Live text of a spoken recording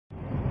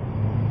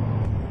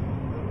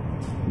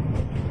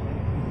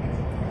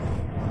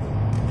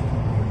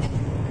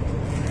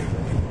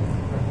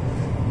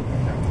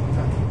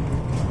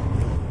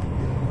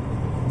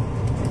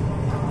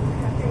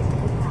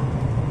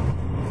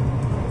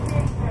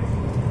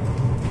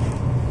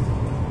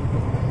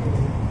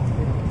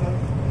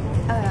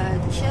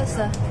Cheers,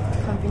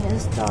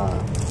 convenience store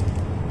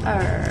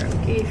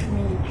gave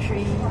me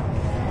 3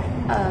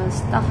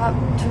 Starhub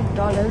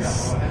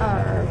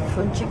 $2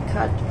 phone chip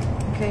card.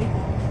 Okay,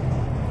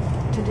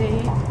 today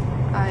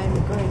I'm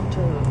going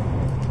to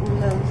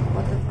Woodlands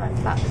WaterFront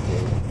Park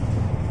again.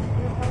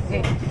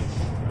 Okay,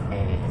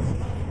 and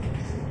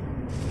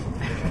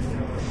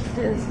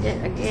this is yet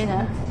again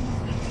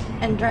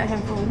Android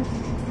handphone.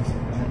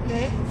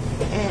 Okay,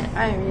 and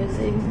I'm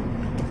using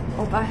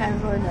mobile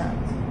handphone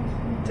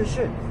to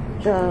shoot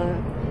the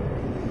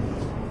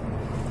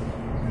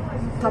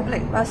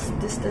public bus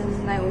distance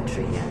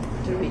 903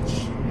 to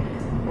reach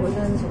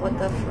Woodlands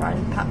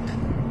Waterfront Park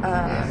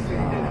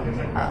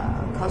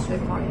Causeway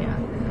Point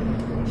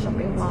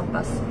shopping mall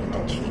bus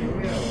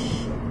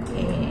interchange.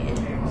 And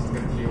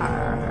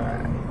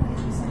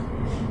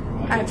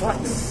I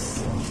bought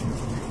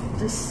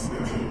this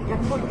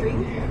Yakult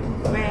drink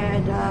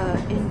where the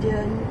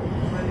Indian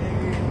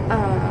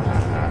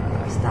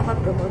Starhub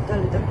promoter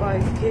little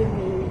boy gave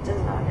me just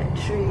now that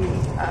 3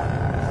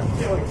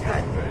 phone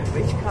card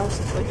which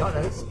costs $4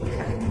 per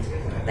card.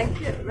 Thank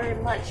you very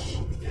much,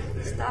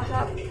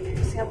 Starhub,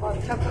 Singapore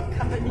Telco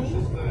Company.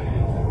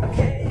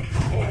 Okay,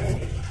 and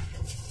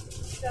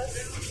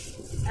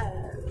just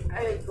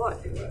I bought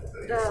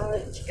the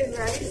chicken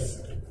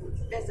rice,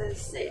 as I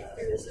said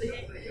previously.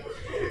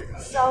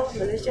 Some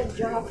Malaysian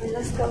job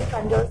Velasco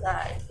condos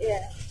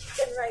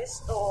chicken rice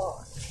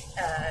store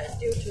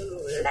due to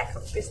lack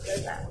of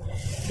business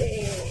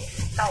they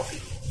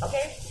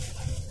okay,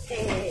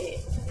 they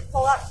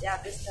pull up their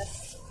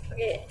business.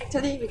 Okay,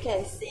 actually we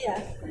can see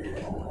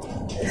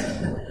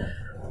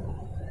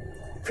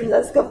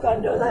Velasco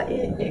condos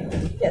you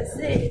can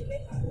see,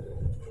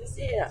 you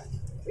see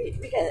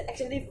we can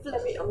actually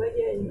film it over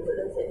here in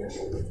Woodlands.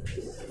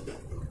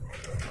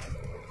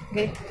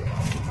 Okay,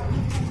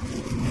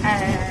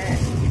 and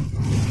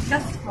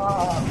just for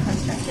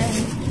construction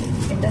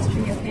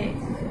industry, okay,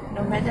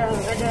 no matter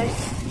whether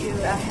you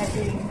are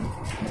having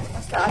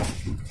a start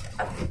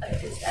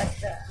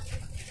disaster,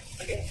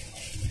 okay,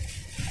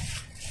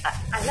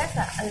 unless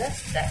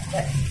that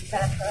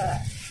developer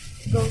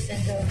goes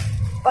into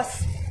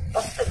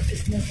busted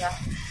business,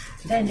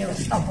 then they will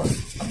stop it.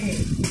 Okay,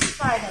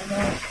 so I don't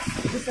know,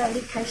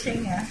 recently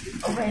crashing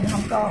over in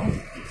Hong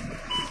Kong,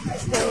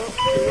 still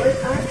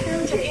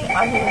checking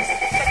on his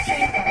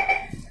factory,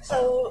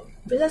 so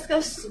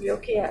Velasco should be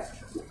okay.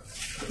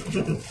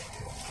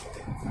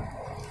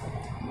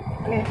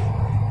 Okay,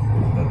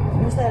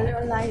 Mr.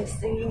 Leon is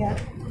singing.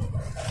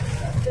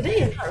 Today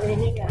is not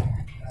raining,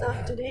 so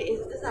today is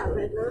this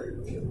weather.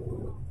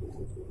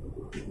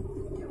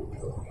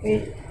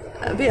 With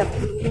a bit of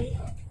gloomy.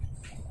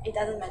 It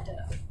doesn't matter.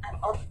 I'm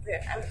all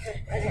prepared. I'm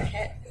wearing a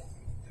hat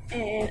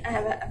and I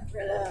have an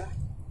umbrella.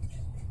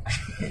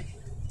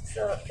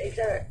 So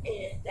later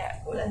in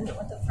that Woodlands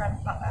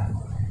Waterfront Park.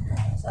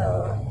 So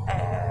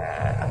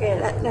okay,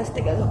 let's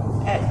take a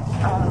look at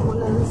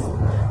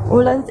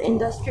Woodlands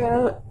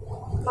Industrial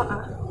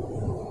Park.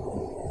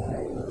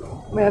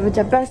 We have a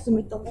Japan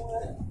Sumitomo.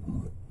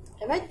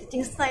 Am I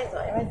teaching science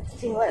or am I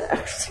teaching what?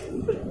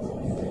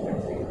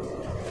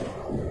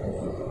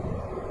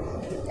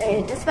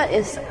 Hey, this part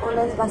is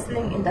Woodlands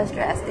bustling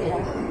industrial estate.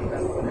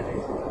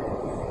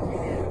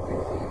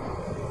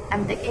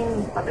 I'm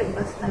taking public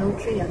bus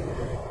 903,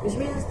 which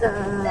means the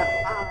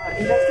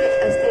industrial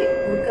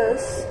estate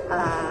workers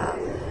are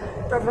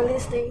probably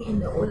staying in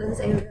the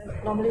Woodlands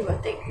area. Normally will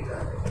take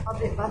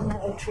public bus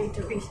 903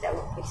 to reach their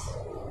workplace.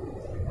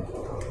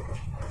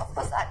 Of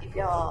course, if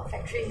your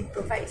factory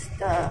provides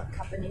the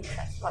company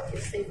transport, you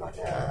save on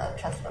the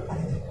transport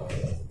line.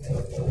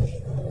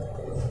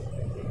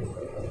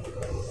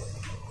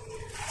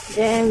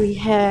 Then we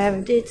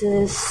have this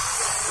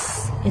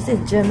is a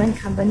German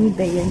company,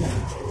 Pier.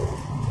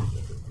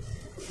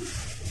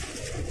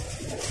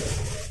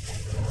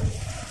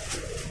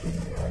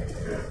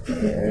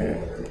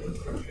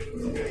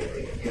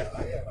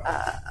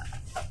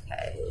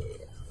 Okay,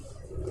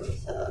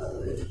 so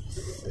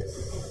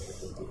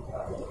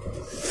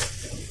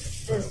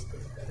this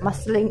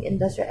Musling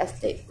Industrial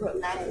Estate,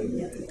 Road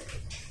 9.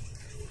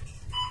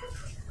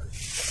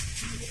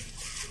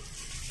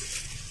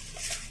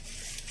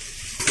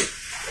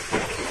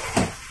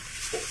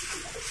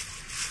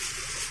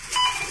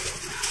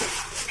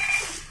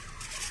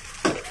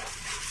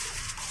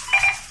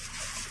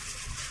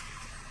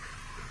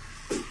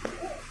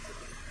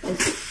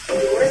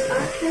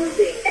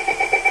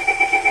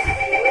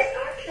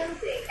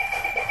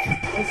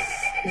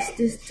 Is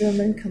this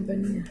German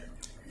company?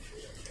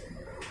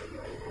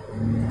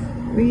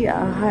 We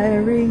are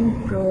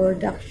hiring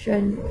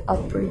production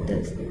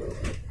operators.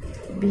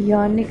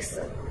 Bionics.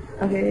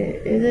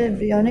 Okay, is it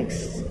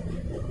Bionics?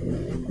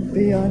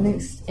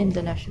 Bionics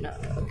International.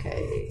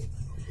 Okay.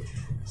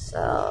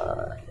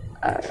 So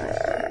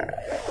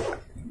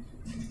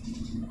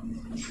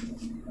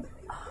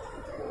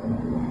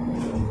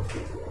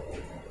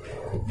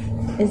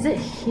Is it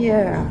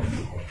here?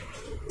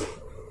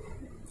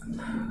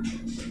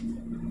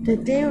 The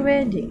day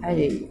where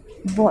I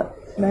bought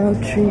Mel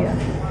tree.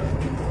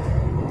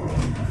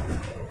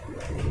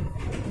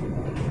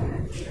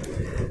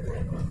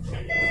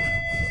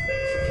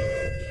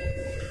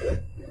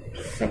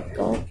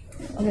 Circle.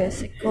 Okay,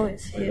 circle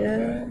is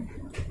here.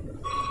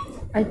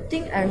 I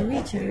think I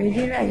reached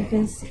already, right? You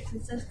can see.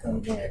 Let's just go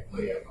there.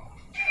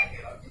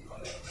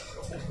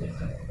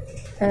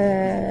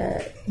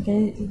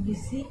 You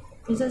see?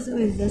 Pizza Zoo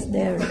is just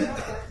there.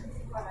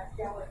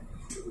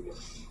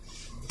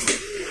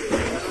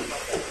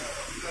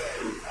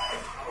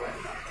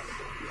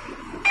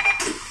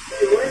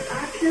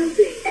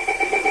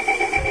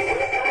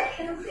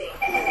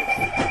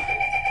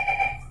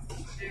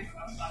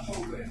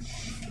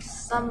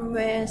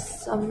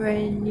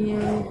 Somewhere near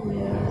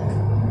here.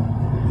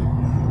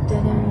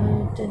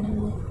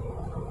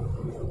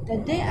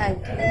 That day I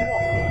can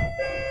walk.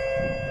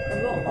 I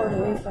walk all the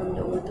way from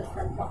the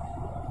WaterFront park.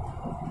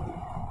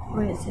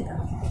 Where is it?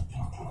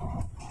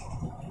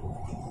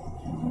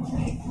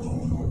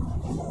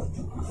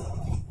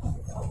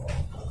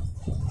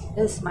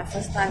 This is my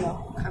first time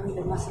coming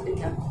to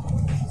Marcelina.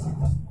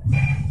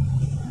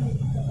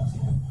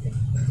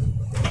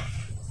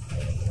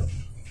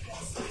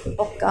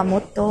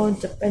 Okamoto,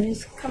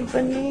 Japanese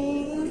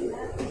company.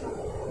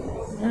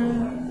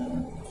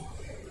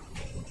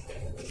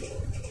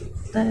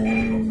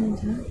 Then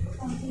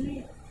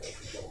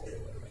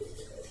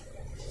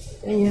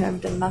you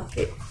have the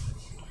market.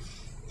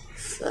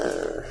 So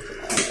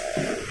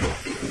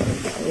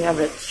you have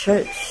the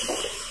church.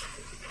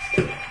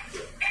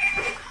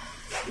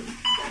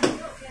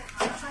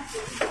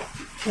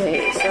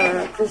 Okay,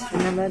 so please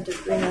remember to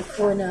bring a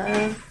phone.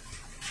 And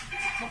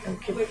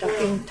keep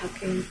talking.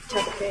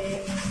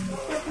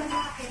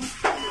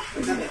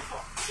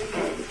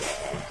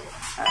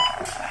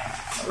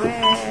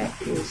 Where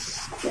is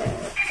the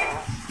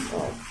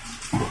passport?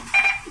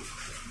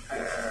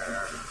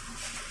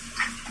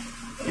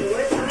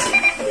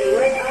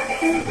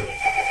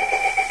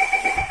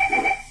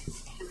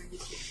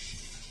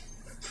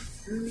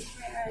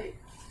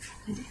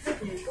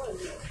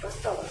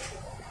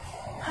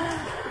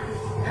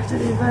 After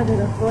they invited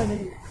the phone,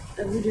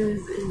 the video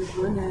is in the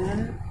phone.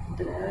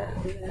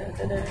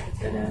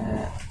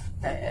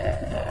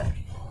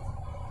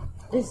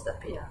 This is the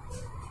Pier.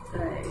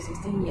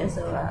 16 years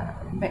old,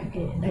 back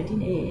in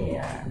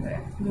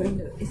 1988, going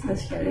to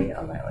business sharing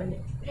on my own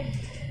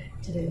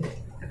to the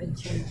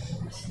adventure.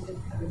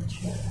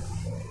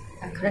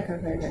 Correct.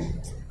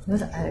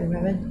 Because I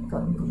remember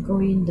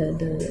going the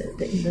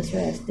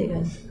industrial estate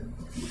and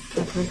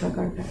correct.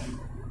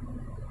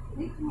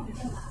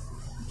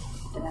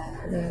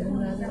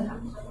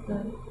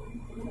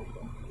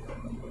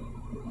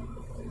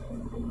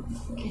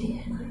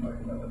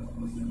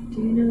 Do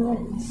you know what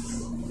is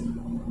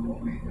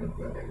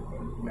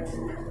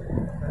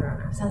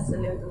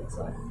 36度转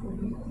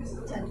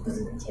这样不是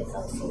介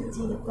绍手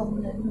机的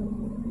功能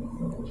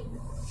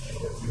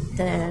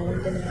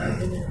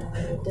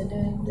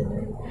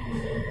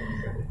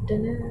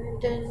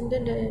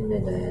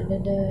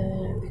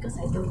because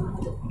I don't know how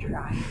to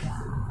drive.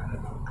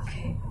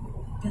 Okay,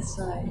 that's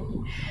why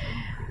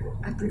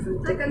I prefer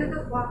taking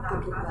the bus.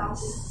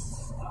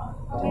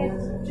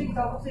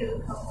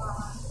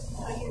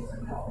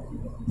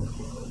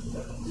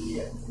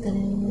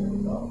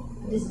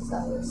 This is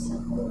our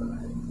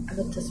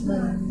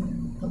advertisement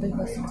public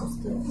bus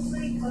poster.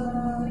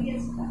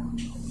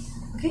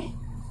 Okay.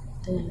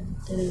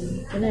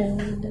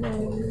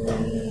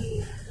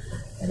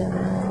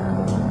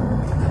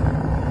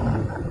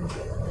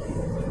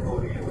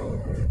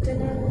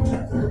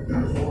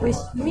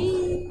 Which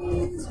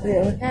means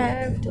we'll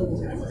have to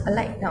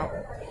alight now.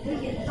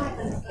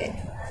 Okay.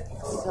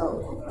 So,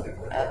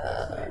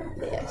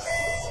 yes.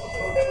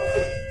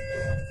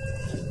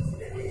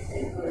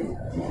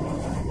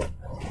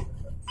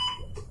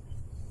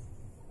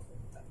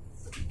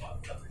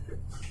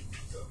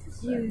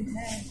 You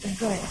have to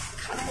go and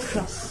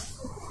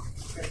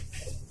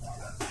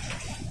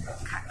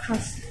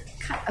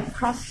cut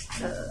across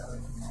the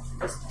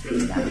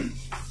street.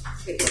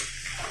 Okay.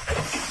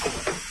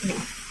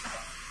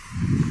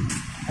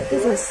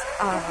 This is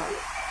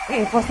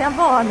okay, for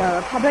example, on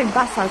the public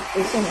bus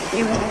station,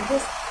 they will have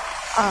this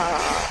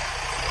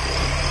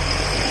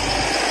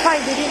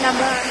 5-digit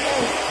number. Here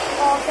is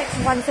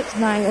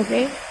 46169.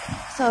 Okay,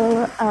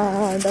 so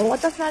the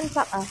WaterFront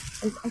park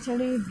is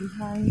actually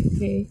behind.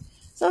 Okay,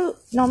 so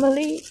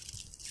normally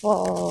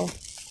for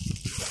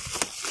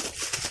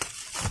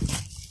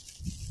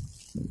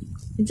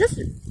just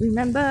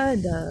remember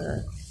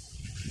the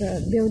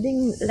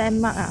building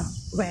landmark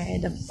where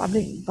the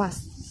public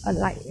bus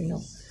alight,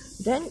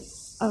 then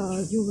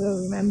you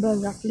will remember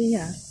roughly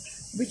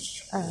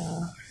which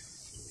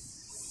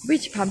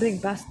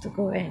public bus to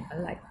go and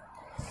alight.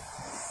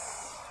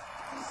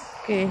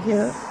 Okay,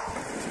 here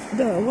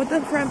the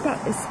WaterFront park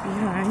is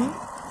behind,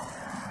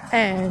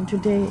 and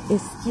today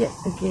is yet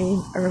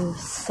again a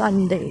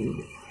Sunday.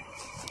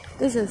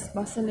 This is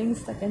Marceline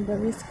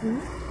Secondary School.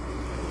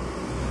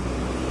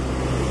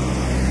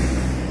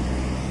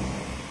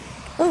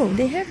 Oh,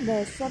 they have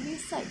the swabbing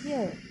site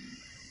here.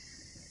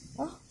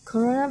 Oh,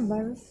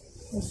 coronavirus.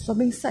 The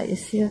swabbing site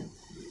is here.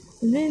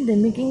 Maybe they're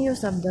making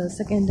use of the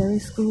secondary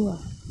school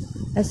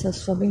as a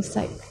swabbing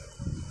site.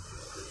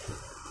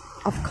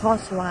 Of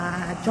course,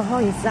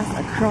 Johor is just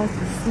across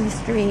the sea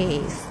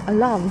straits. A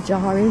lot of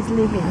Johorians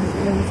live in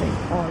Woodlands and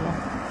all.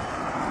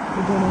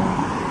 You don't know.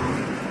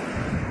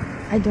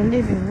 I don't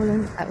live in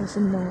Woodlands, I also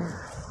know.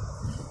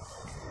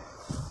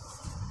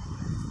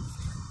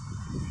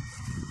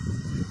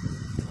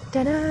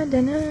 Da-da,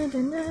 da-da,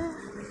 da-da.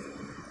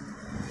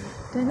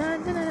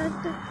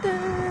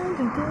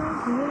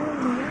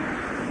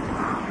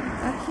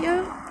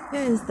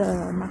 Here is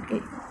the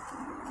market.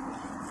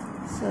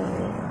 So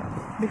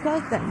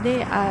because that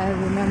day I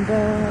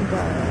remember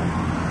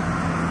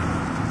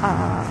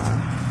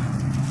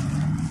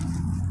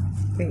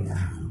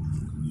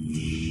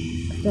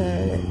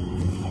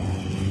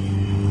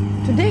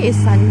today is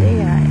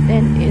Sunday, right?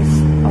 Then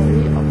it's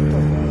already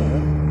October.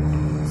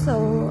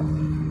 So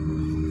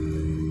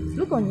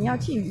如果你要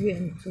去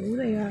远足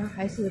的呀，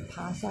还是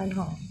爬山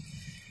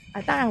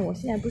当然我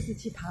现在不是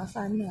去爬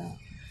山了，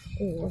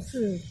我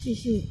是继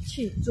续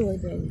去做一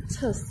点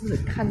测试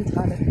勘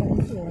察的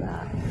工作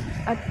啦。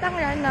当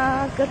然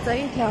呢，隔着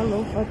一条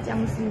罗佛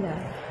江西的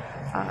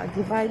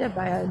divided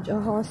by a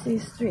Johor Sea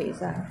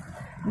Straits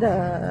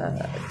the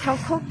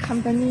telco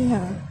company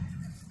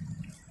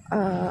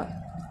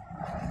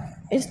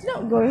is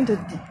not going to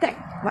detect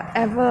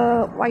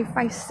whatever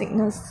Wi-Fi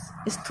signals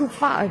is too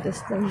far a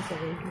distance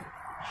already.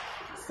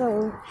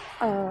 So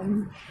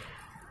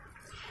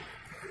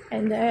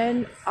and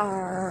then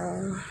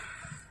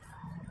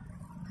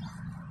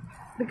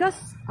because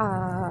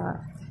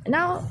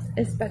now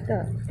it's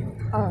better.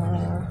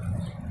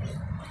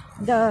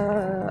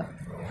 The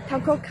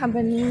telco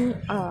company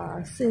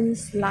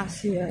since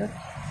last year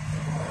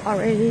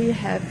already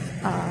have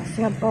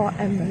Singapore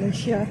and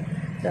Malaysia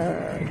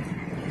the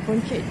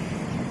phone chip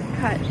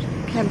card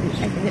can be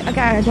activated.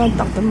 Okay, I don't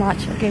talk too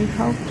much. Okay,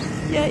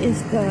 here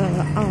is the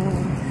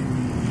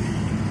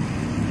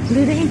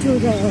leading to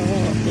the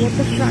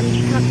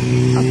WaterFront park.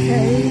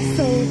 Okay,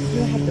 so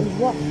you have to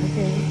walk.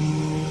 Okay,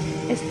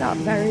 it's not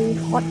very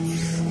hot.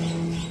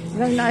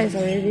 Right now it's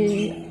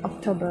already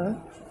October.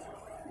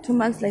 2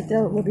 months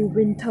later will be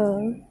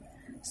winter.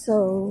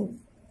 So,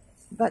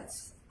 but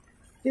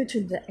due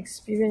to the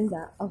experience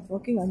of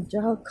working on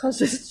Johor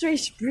Causeway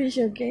Strait Bridge,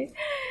 okay,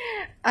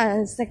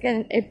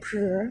 2nd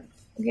April,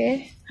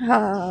 okay,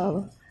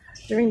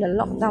 during the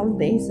lockdown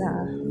days,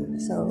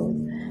 so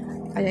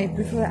I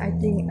prefer, I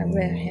think,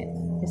 way ahead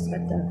is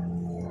better.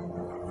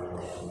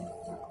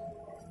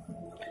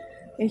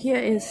 Okay, here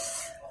is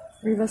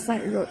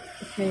Riverside Road,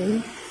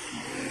 okay,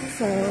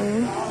 so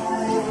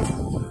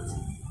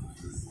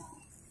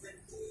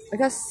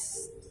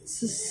because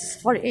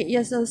 48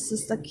 years old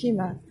Sister Kim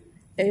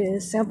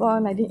is Singapore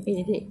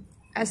 1988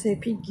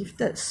 SAP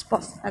gifted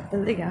sports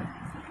athlete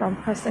from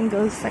Preston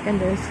Girls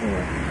Secondary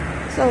School.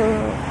 So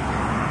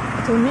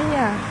to me,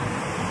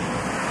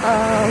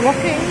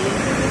 walking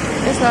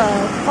is a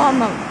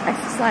form of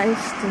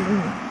exercise to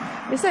me.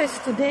 Besides,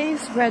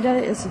 today's weather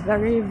is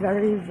very,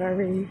 very,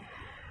 very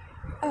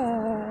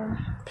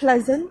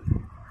pleasant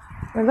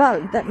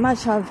without that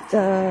much of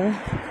the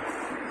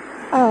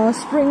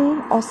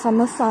spring or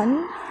summer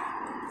sun.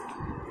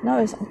 Now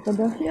it's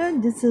October here.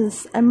 This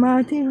is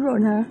MRT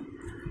Road.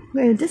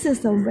 Okay, this is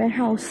the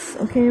warehouse.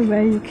 Okay,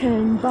 where you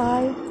can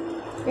buy.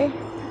 Okay,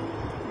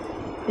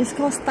 it's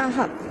called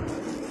StarHub.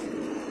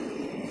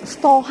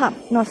 Store Hub,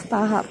 not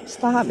StarHub.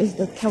 StarHub is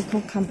the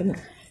telco company.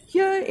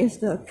 Here is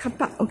the car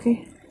park.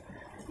 Okay,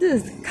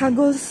 this is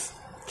cargo's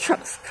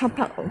trucks car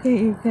park. Okay,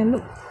 you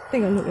can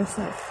take a look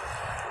yourself.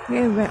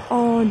 Okay, where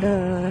all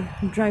the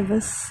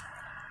drivers,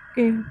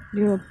 okay,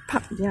 they will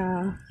park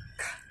their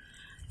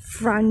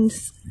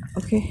fronts,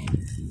 okay,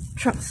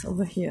 trucks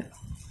over here.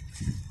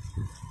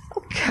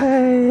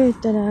 Okay,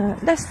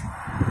 let's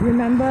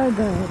remember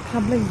the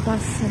public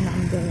bus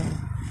number.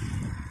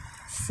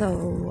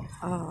 So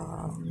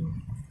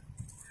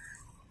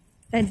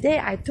that day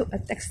I took a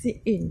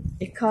taxi in.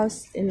 It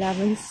cost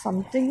 11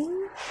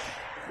 something.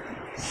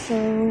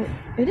 So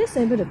it is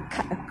able to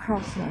cut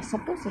across now.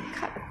 Supposed to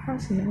cut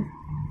across, you know.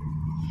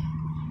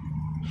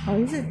 Or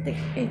is it take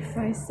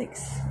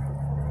 856?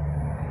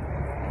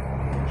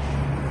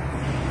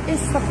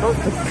 It's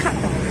supposed to cut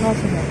across,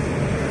 you know.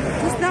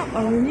 Just now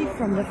already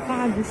from the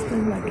far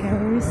distance I can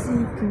already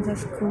see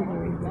Princess Cove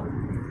already.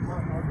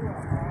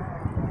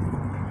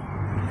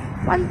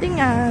 One thing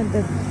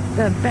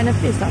the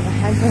benefits of the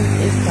handphone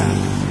is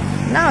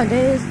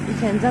nowadays you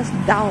can just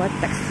dial a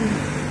taxi,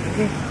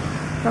 okay,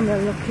 from the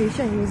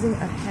location using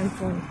a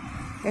handphone.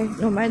 Okay,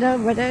 no matter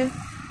whether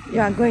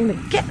you are going to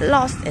get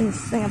lost in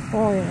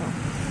Singapore, you know.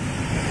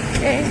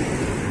 Okay,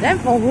 then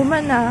for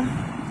women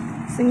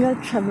single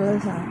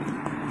travelers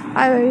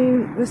I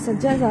would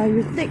suggest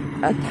you take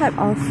a type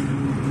of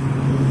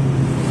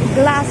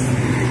glass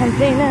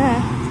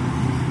container.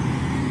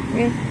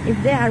 Okay,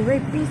 if they are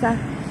rapists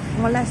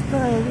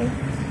molester, okay,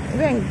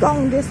 go and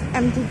gong this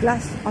empty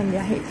glass on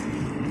their head.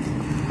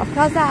 Of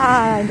course,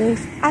 they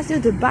ask you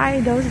to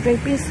buy those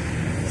rabies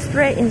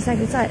spray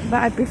insecticide,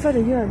 but I prefer to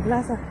use a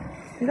glass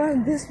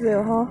because this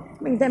will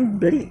make them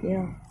bleed, you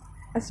know.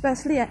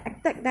 Especially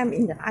attack them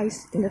in the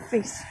eyes, in the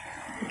face.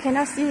 You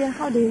cannot see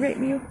how they rape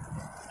you.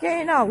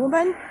 Okay, now,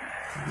 woman.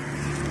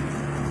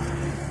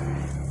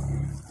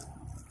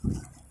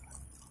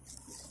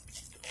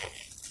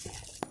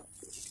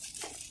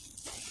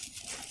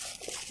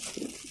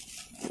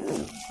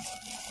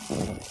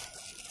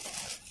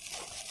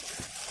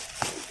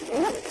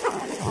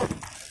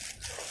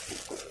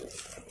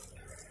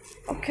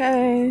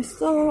 Okay,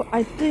 so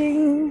I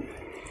think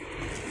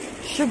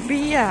should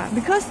be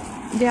because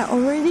they are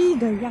already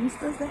the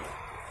youngsters there.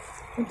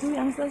 The two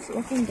youngsters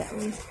walking that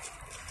way.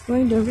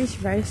 Going to reach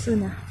very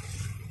soon.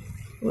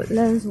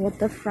 Woodlands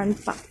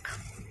WaterFront Park.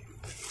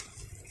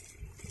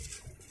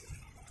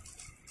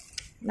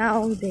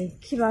 Now they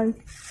keep on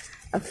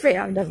afraid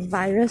of the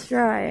virus,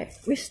 right?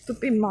 Which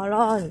stupid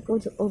moron go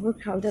to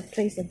overcrowded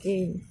place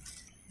again?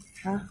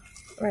 Huh?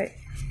 Right.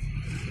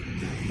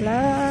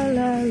 La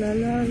la la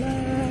la la.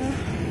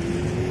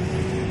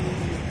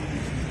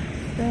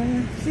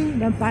 See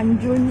the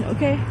Banjun,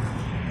 okay?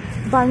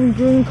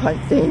 Banjun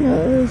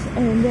containers,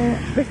 and then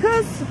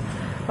because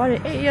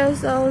 48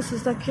 years old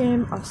sister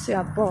came of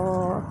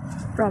Singapore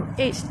from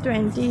age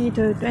 20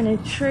 to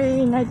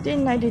 23,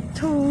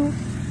 1992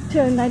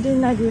 till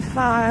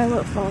 1995,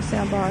 worked for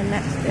Singapore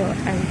Next Steel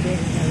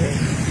Engineering.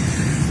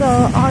 So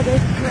all the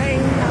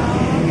crane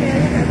now,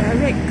 okay, look at the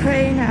red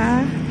crane.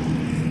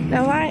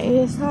 That one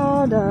is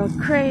all the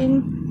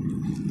crane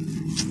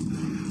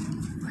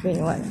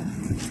what?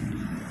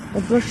 The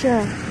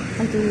brochure.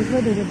 I have to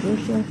refer to the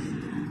brochure.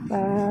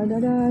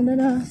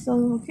 So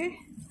okay,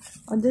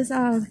 all these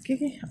are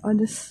okay. All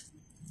these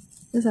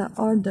are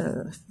all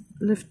the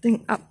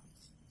lifting up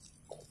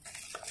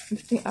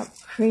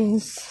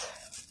cranes.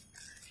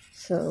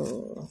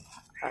 So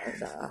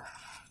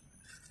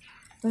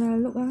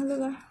look.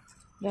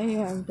 There you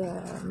have the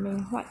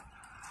main what.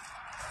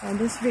 And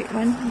this big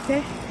one,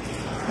 okay.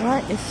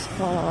 That is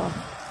for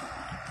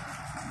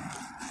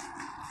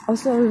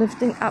also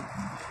lifting up.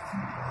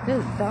 The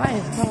one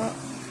is called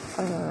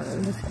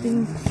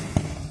lifting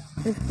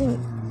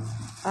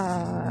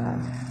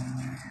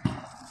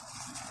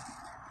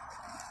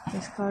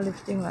it's called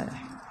lifting what?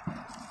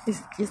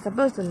 It's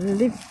supposed to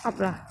lift up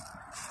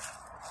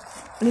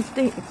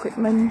lifting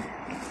equipment.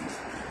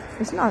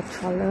 It's not a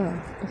trawler.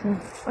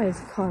 What is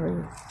it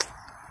called?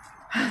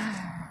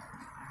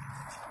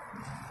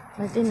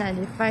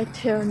 1995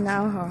 till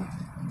now,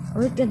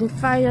 only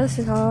 25 years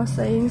ago,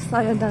 saying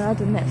sayonara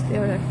to next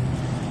year.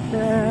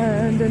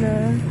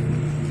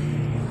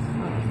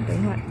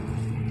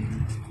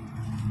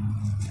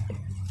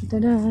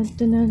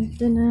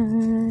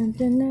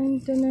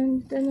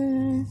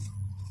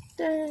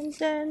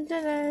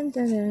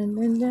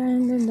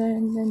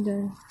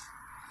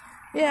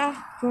 Yeah,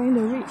 going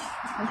to reach.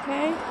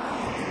 Okay,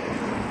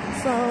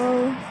 so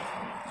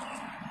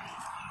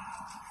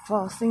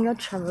for single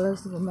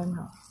travelers, women,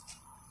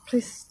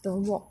 please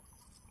don't walk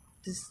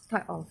this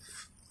type of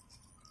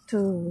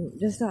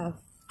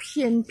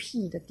偏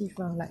僻的地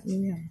方 like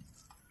me.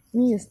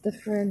 Me is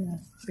different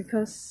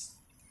because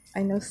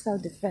I know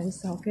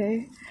self-defense,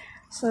 okay?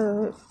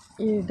 So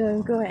you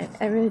don't go and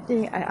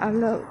everything I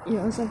upload, you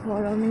also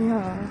follow me,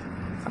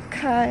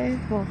 okay?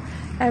 For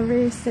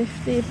every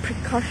safety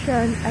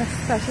precaution,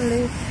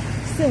 especially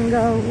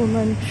single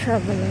woman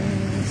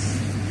travelers.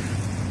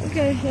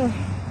 Okay, here.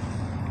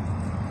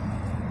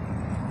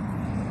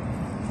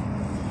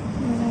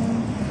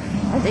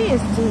 I think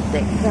it's to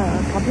take the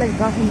public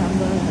bus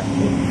number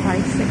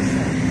 856.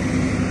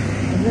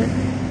 Is it?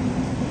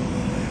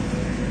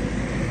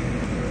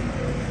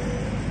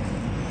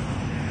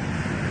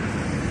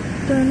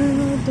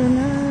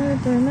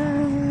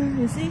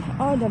 You see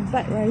all the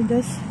bike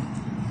riders,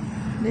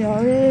 they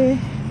already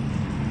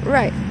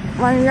ride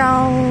one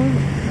round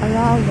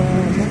around the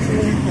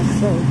Muslim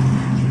castle.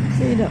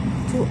 See the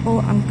two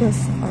old uncles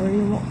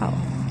already walk out.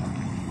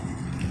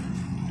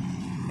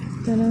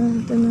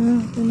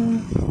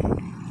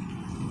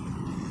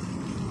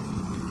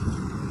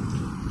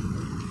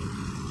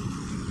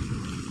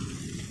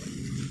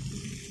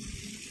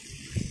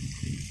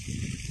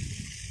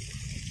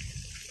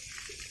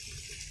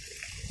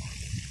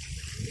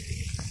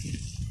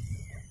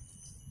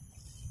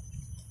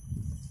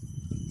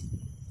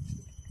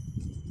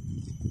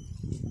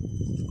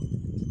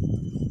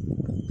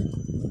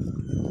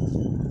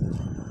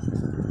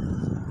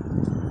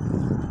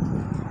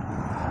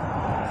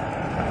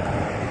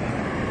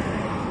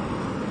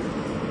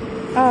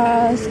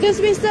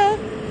 Excuse me, sir.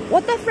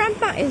 WaterFront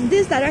Park is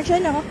this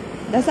direction,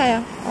 That's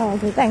why, Oh,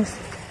 okay, thanks.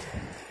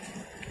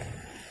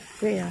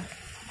 Great,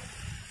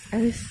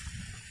 At least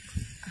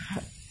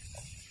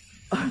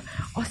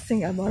all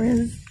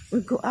Singaporeans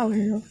will go out,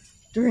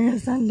 during a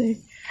Sunday.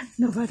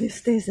 Nobody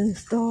stays in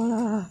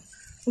store,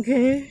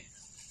 Okay?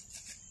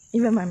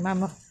 Even my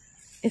mama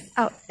is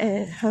out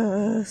at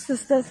her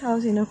sister's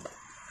house,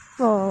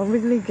 for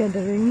weekly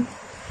gathering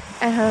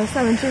at her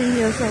 17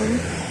 years old,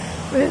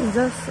 which is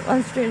just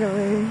one street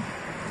away.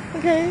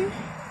 Okay.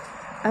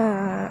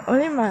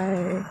 Only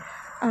my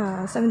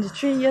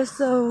 73 years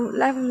old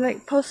left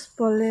leg post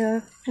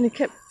polio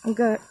handicapped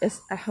uncle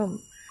is at home.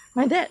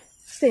 My dad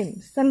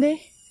same Sunday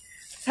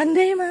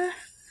ma.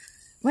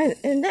 My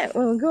dad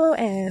will go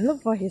and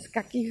look for his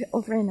kaki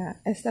old friend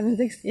at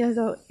 76 years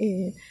old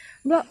in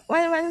block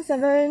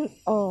 117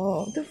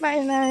 or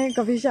 259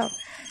 coffee shop.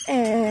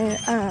 And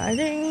I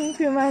think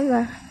few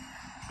months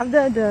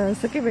after the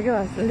circuit breaker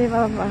was lifted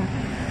off,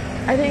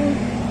 I think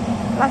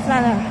last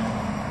month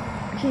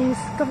his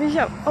coffee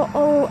shop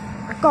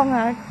Akong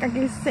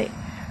kaki said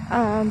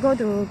go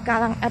to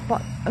Kallang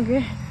Airport,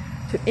 okay,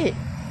 to eat.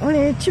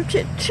 Only cheap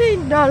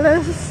 $3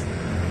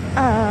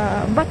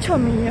 bak chor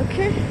mee,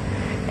 okay.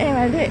 And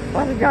my dad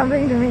was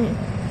grumbling to me,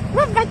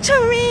 what bak chor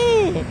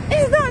mee?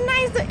 It's not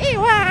nice to eat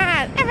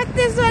what? Ever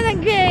this one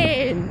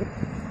again?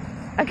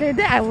 Okay,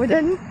 then I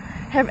wouldn't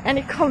have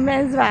any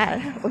comments, but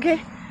okay.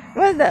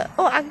 Because the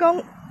old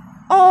Akong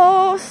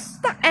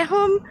stuck at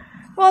home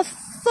for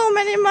so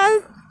many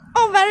months,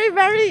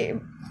 very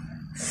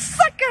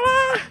suck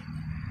lah.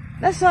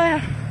 That's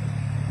why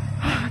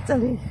这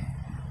里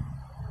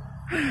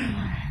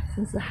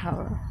真是好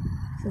了，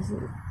就是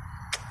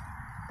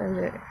对不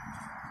对？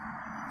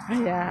哎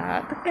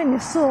呀，都跟你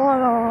说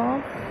了，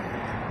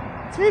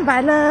什么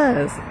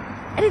virus？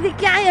 哎，你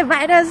家嘅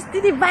virus，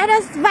 你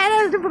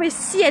virus 都不会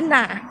先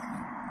呐？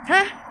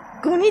哈？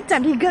去年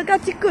12月到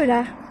这月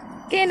啦，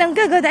今年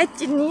个才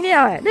1年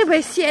了诶，你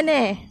袂先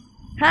诶？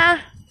哈？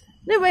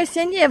你袂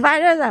先你嘅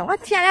virus 啊？我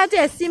听了这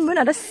个新闻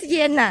啊，都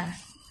先呐，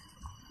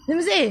是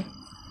不是？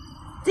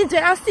真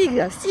侪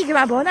人死个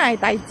嘛无哪会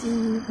代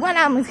志？我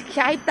若毋是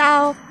徛喺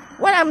兜，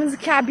我若毋是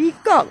徛美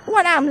国，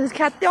我若毋是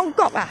徛中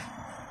国啊，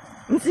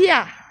毋是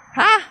啊？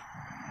哈？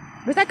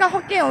袂使讲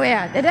福建话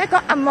啊，直直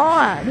讲按摩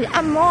啊，你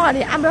按摩啊，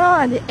你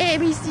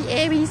ABC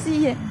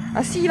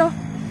啊死咯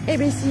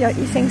 ，ABC 啊，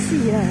伊先死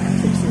啦，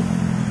是不是？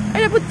而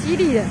且不吉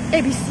利的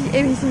ABC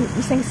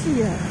伊先死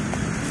啦。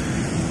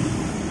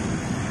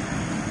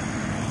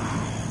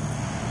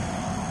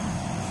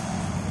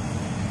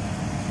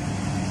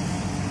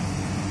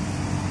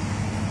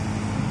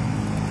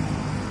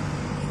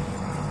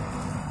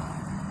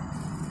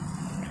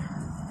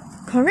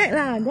Correct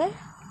lah, there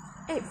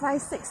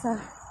 856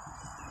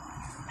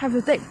 have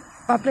to take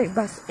public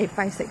bus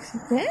 856.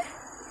 There,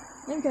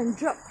 you can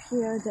drop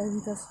here,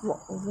 then just walk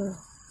over.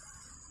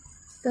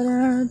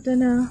 Ta-da.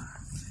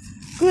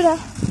 Good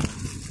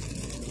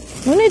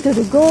no need to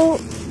go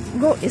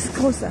East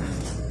Coast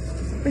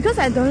because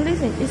I don't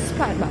live in East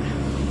part, but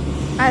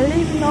I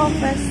live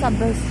northwest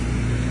suburbs,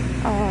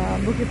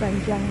 Bukit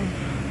Panjang.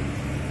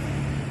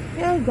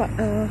 Here got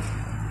a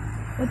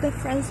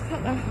WaterFront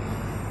park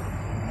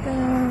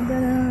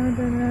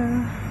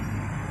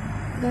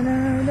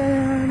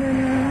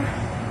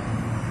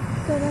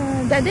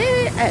That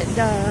day at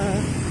the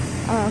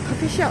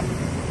coffee shop,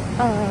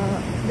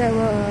 there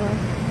were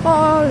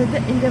 4 little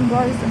Indian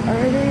boys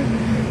already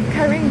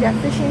carrying their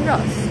fishing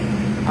rods.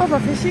 For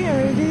fishing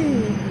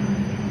already.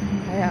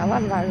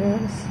 What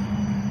virus?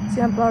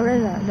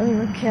 Singaporeans don't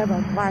even care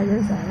about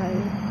virus.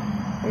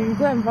 When you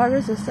go and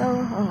virus yourself,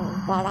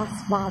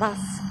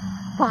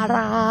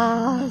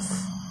 virus.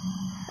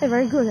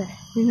 Very good,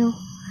 you know,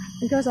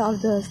 because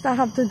of the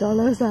StarHub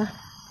 $2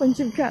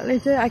 punching card.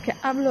 Later I can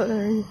upload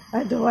already.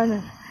 I don't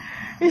wanna.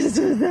 It's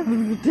just the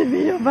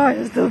video file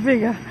is too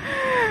big.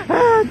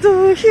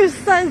 Too huge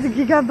size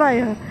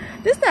gigabyte.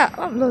 This type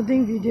of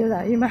uploading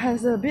video you must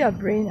have a bit of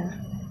brain.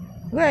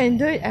 Go and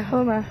do it at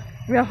home with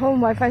your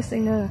home Wi-Fi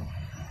signal.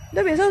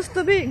 Don't be so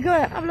stupid. Go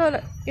and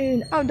upload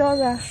in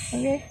outdoors.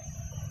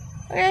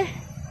 Okay.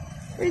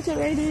 Reach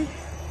already.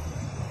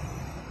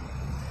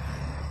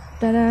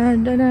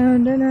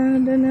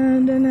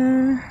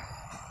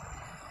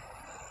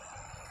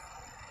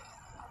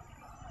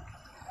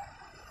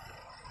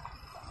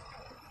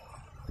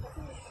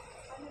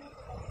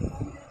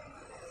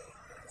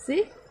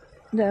 See?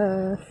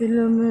 The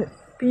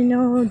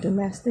Filipino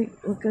domestic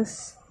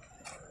workers,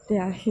 they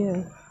are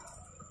here.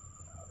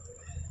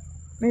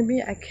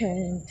 Maybe I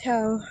can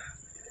tell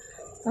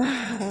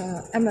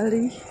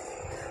Emily,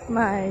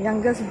 my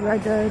youngest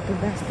brother,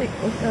 domestic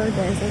worker,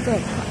 there is also a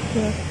park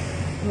here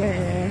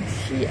where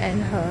she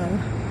and her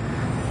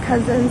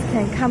cousins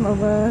can come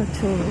over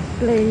to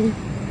play.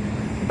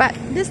 But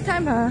this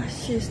time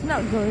she's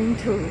not going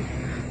to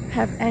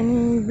have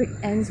any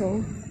weekends,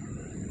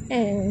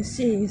 and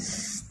she is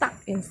stuck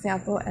in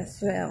Singapore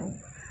as well.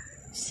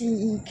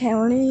 She can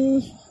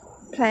only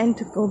plan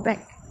to go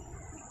back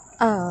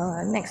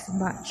next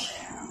March.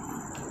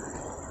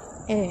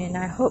 And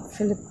I hope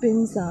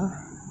Philippines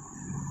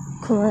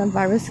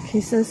coronavirus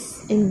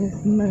cases in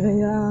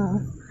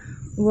Manila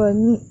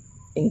won't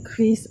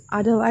increase,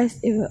 otherwise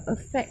it will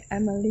affect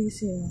Emily's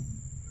here.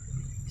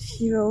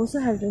 She will also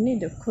have to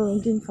need to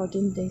quarantine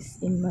 14 days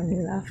in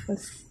Manila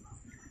first.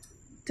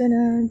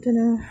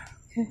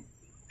 Okay,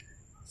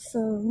 so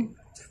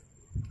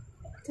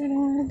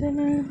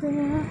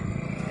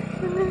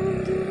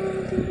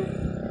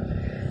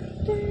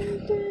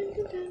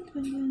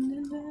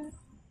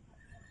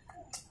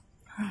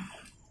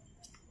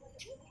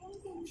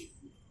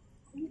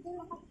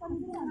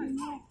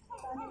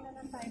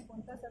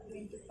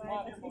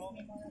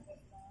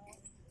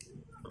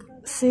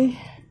see,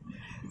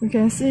 you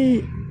can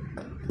see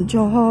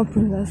Johor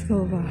Princess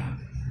Cove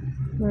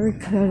very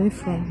clearly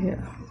from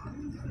here.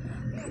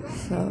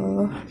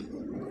 So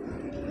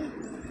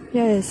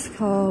here is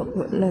called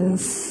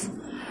Woodlands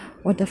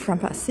WaterFront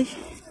Park. See,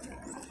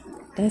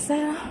 there's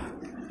that.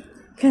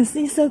 You can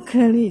see so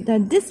clearly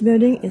that this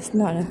building is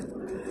not a.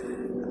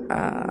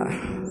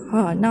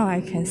 Now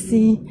I can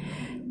see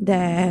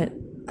that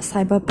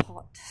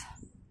cyberport.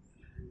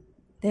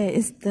 There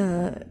is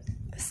the,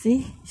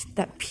 see, it's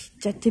that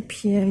Jetty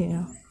Pier, you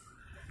know,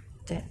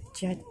 that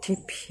Jetty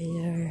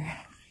Pier.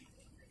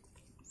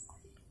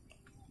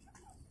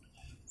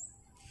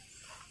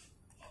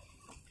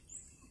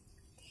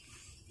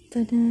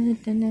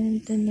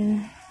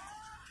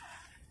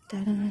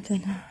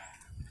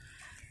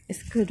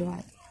 It's good,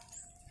 right?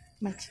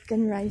 My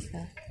chicken rice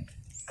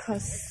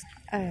costs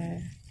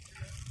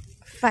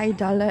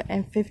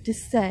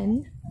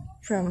 $5.50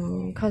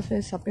 from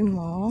Causeway Shopping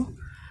Mall,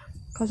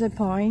 Causeway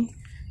Point.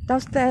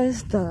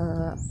 Downstairs,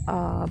 the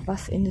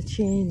bus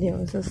interchange, they're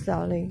also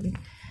selling.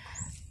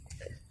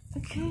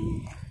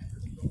 Okay.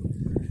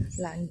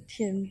 蓝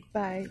天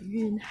白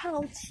云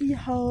好气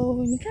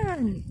候，你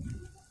看，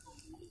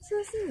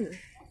这是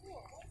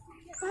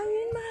白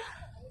云吗？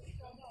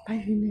白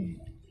云呢？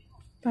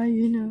白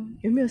云呢？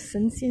有没有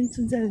神仙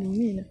住在里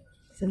面呢？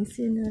神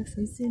仙呢？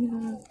神仙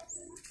呢？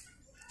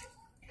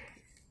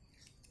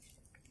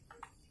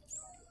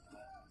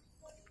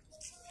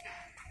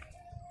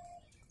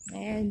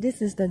 And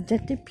this is the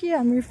Jetty Pier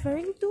I'm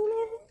referring to,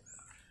 no?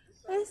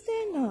 Is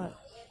there not?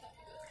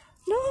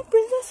 No,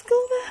 Princess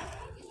Cove.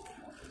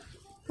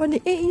 For the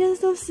 8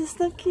 years old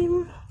sister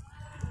Kim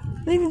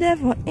lived there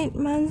for 8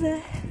 months.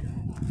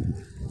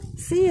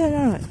 See or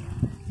not?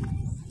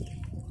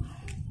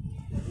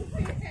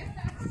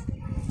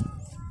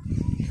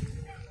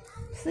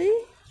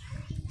 See?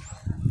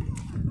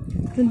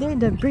 Today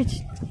the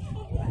bridge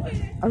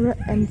are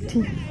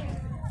empty.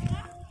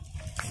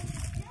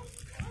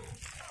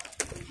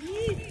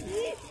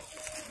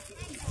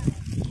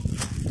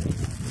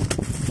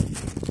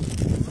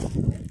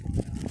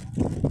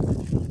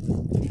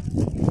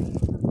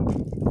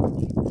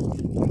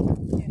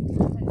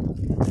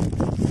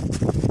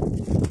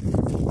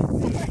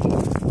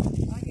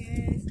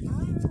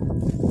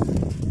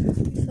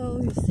 So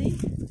you see,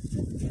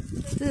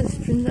 this is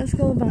Princess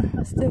Cove,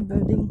 still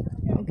building,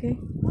 okay?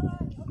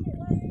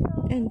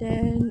 And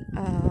then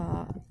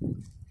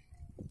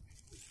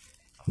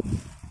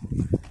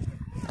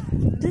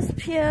this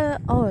pier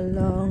all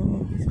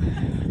along,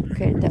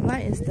 okay, that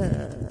one is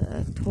the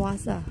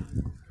Tuas,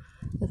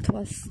 the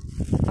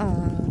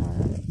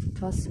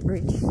Tuas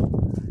Bridge,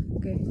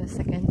 okay, the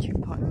second entry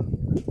point.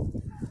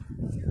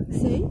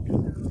 See?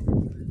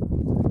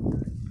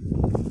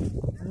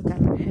 Look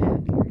at my hair.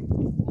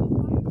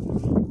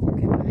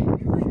 Look at my hair.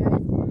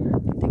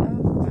 Take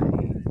off my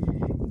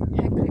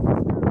hair clip.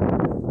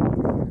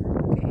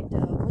 Okay,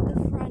 the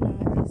WaterFront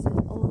is an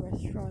old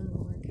restaurant,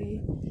 okay?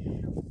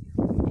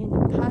 In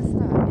the past,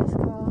 it's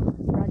called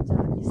Raja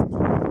Isti.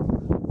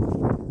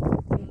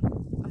 Okay.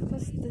 Of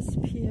course, this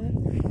pier,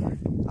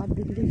 I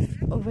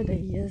believe over the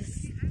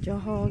years,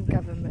 Johor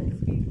government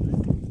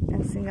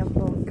and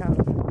Singapore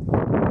government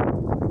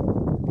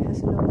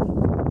has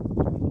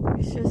no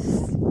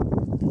issues to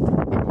do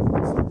any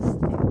business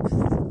deals.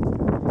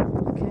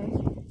 Okay,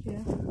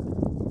 yeah.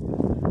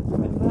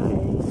 Remember,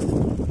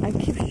 I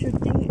keep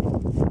shooting.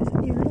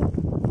 You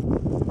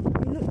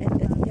look at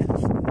that yacht.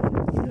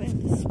 You look at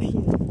this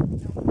pier.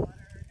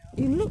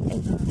 You look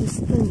at the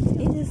distance.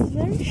 It is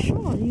very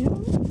short. You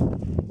know.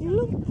 You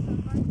look.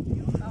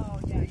 Oh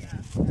yeah,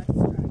 that's right.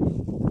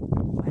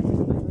 I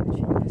have my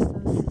virtual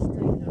sister.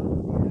 You know,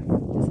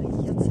 there's a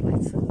yacht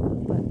license,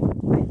 but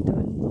I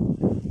don't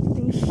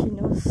think she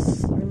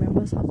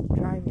remembers how to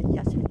drive a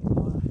yacht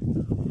anymore,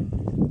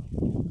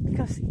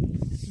 because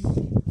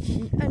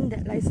she earned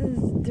that license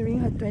during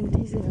her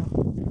 20s, you know.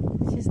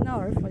 She's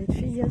now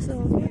 43 years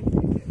old, okay?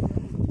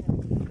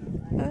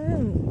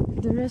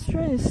 The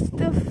restaurant is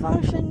still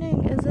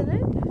functioning, isn't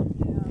it?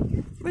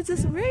 Which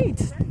is great.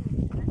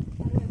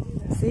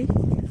 See,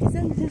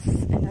 isn't this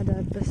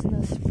another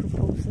business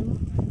proposal?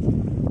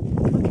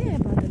 Okay,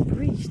 about the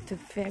bridge to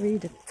ferry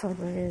the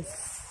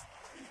tourists.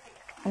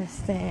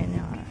 Understand?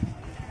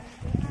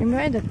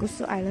 Remember the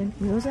Kusu Island?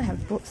 We also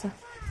have boats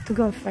to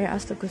go and ferry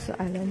us to Kusu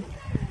Island.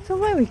 So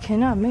why we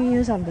cannot make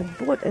use of the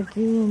boat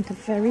again to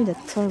ferry the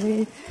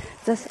tourists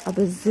just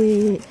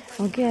opposite?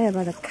 Forget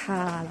about the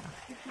car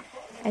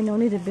and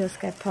only the bill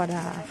skyport.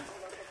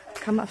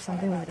 Come up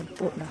something with the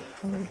boat.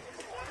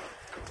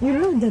 You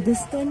look the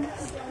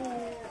distance.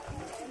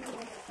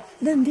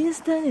 The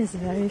distance is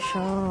very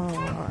short.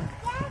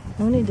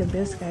 Only the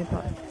bill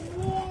skyport.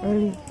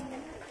 Really.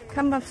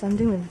 Come up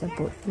something with the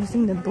boat,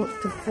 using the boat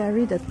to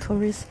ferry the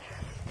tourists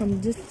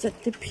from this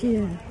Jetty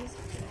Pier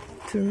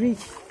to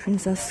reach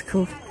Princess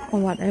Cove or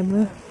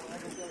whatever.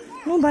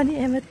 Nobody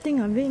ever think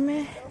of it,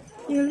 man.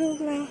 You look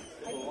like...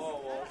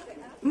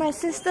 My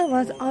sister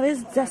was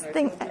always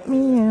jesting at me,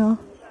 you know.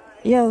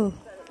 Yo,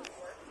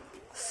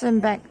 swim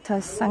back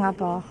to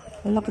Singapore.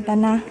 Look at that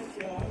now.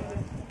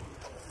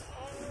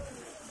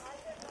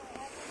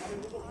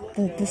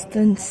 The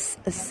distance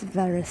is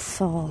very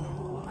short.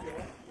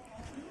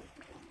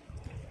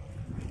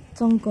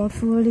 中国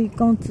福利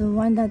公主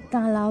湾的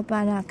大老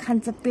板啊，看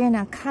这边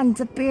啊，看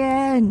这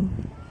边！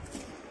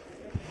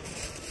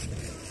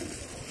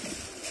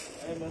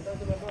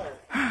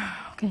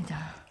我跟你讲，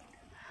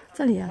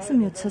这里啊是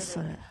没有厕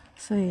所的，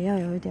所以要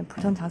有一点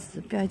普通常识，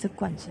不要一直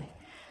灌水。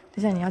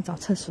等下你要找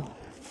厕所。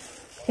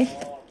诶，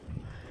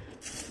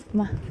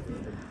妈，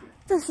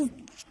这是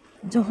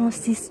Johor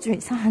Sea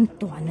Street， 它很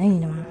短而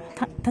已的嘛。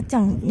它这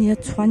样，你的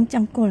船这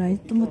样过来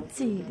多么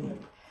近，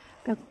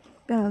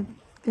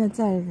不要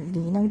再理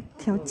那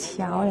条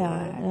桥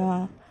了，对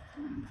吧？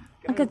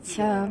那个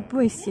桥不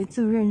会协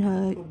助任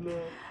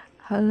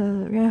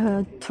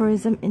何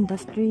tourism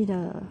industry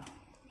的。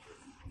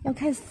要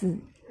开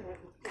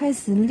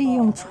始利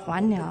用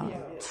船了，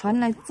船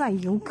来载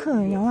游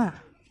客，有吗？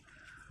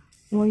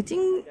我已经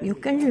有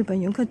跟日本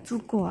游客住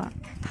过啊，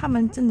他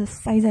们真的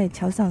塞在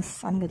桥上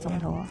3个钟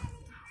头啊，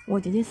我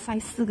直接塞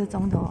4个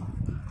钟头。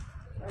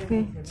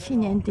OK， 去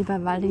年迪巴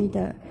瓦利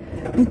的，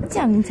你这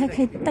样你才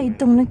可以带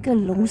动那个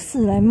楼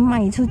市来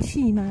卖出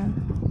去吗？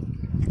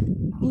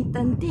你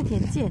等地铁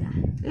建啊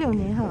，6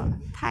年后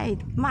太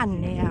慢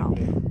了。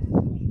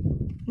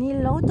你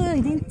楼都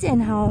已经建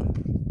好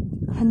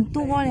很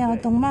多了，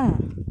懂吗？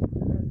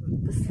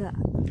不是啊，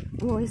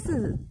我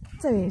是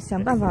在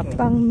想办法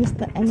帮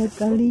Mr.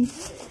 Anagari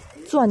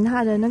赚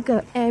他的那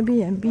个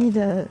Airbnb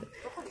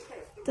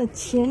的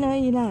钱而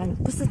已啦，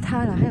不是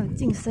他啦，还有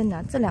晋升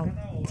啦，这2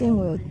间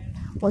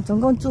我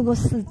总共住过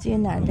4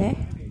间啦嘞，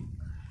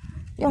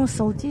用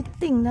手机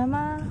订的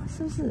吗？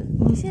是不是？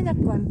你现在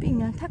管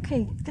病啊，他可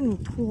以跟你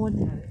拖的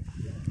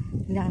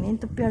，2年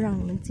都不要让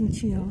你们进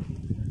去哦，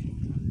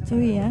注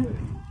意啊，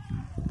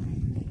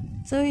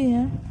注意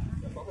啊，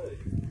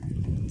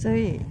注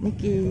意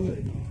，Niki，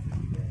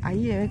 阿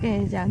姨也会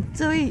跟你讲，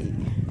注意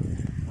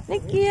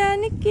 ，Niki 啊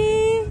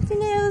 ，Niki， 今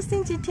天又是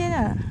星期天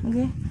啊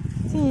 ，OK，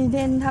 星期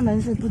天他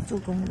们是不做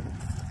工的，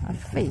啊，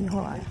废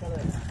话，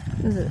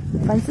就是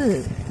凡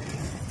是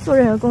做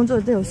任何工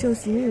作都有休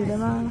息日的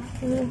吗？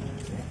是不是？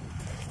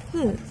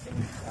是，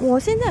我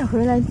现在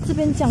回来这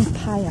边这样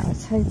拍啊，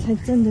才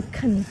真的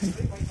看得很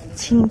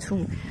清楚，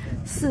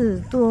是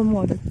多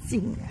么的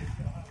近啊！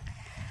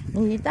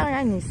当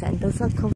然你闪都是